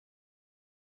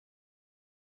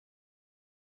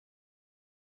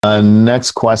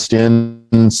Next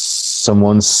question,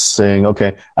 someone's saying,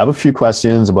 okay, I have a few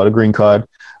questions about a green card.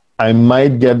 I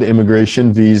might get the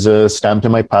immigration visa stamped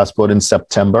in my passport in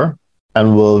September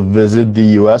and will visit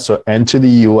the US or enter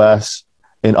the US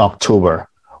in October.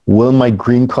 Will my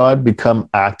green card become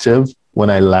active when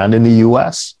I land in the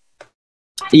US?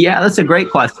 Yeah, that's a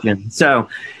great question. So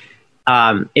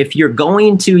if you're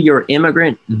going to your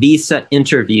immigrant visa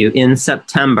interview in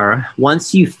September,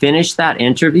 once you finish that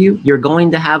interview, you're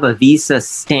going to have a visa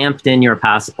stamped in your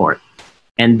passport.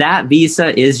 And that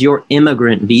visa is your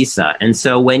immigrant visa. And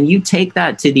so when you take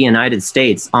that to the United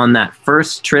States on that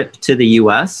first trip to the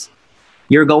US,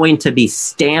 you're going to be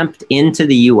stamped into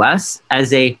the US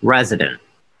as a resident.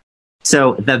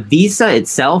 So the visa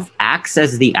itself acts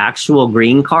as the actual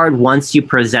green card once you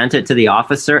present it to the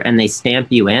officer and they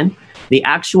stamp you in. The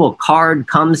actual card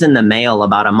comes in the mail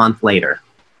about a month later.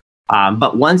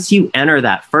 But once you enter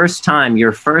that first time,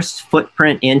 your first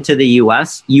footprint into the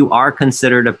US, you are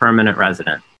considered a permanent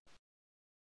resident.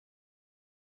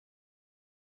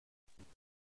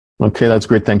 Okay, that's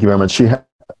great. Thank you very much.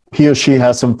 He or she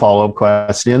has some follow-up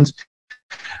questions.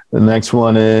 The next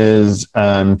one is,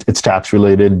 and it's tax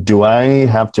related. Do I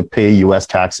have to pay US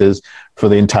taxes for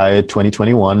the entire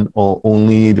 2021 or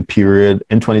only the period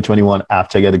in 2021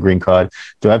 after I get a green card?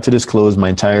 Do I have to disclose my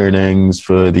entire earnings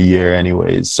for the year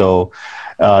anyways? So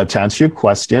to answer your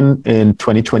question, in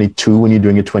 2022, when you're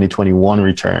doing a 2021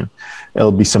 return,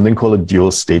 it'll be something called a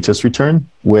dual status return,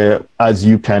 where, as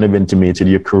you kind of intimated,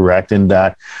 you're correct in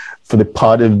that for the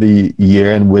part of the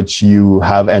year in which you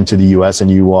have entered the US and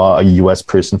you are a US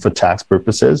person for tax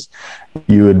purposes,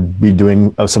 you would be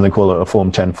doing something called a Form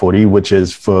 1040, which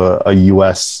is for a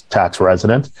US tax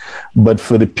resident. But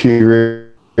for the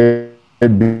period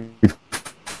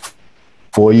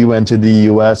before you enter the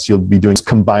US, you'll be doing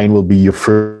combined will be your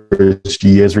first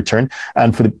year's return.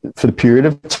 And for the period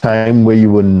of time where you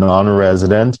were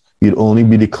non-resident, you'd only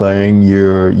be declaring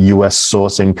your US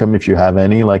source income if you have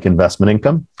any, like investment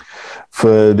income.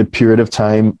 For the period of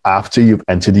time after you've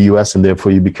entered the US and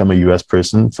therefore you become a US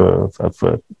person from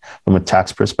a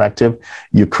tax perspective,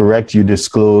 you're correct. You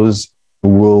disclose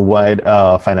worldwide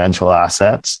financial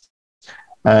assets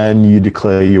and you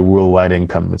declare your worldwide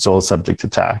income. It's all subject to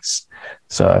tax.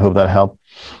 So I hope that helped.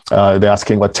 They're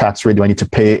asking what tax rate do I need to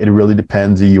pay? It really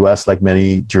depends. The US, like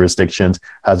many jurisdictions,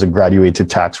 has a graduated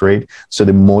tax rate. So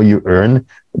the more you earn,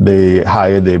 the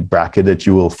higher the bracket that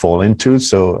you will fall into.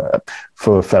 So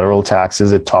for federal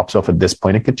taxes, it tops off at this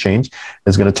point. It could change.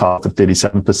 It's going to top at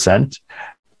 37%.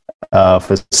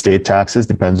 For state taxes,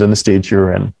 depends on the state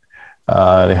you're in.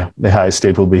 The highest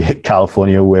state will be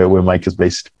California, where Mike is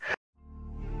based.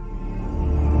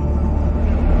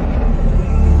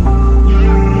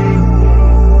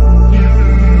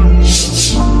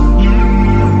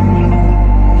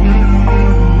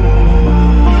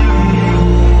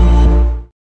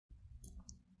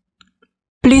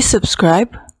 Please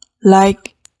subscribe,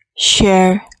 like,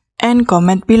 share, and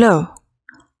comment below.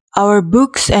 Our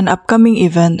books and upcoming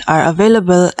events are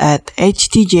available at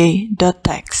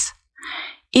htj.tax.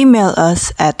 Email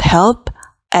us at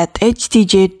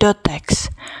help@htj.tax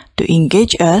to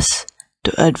engage us,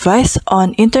 to advise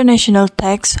on international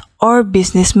tax or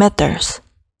business matters.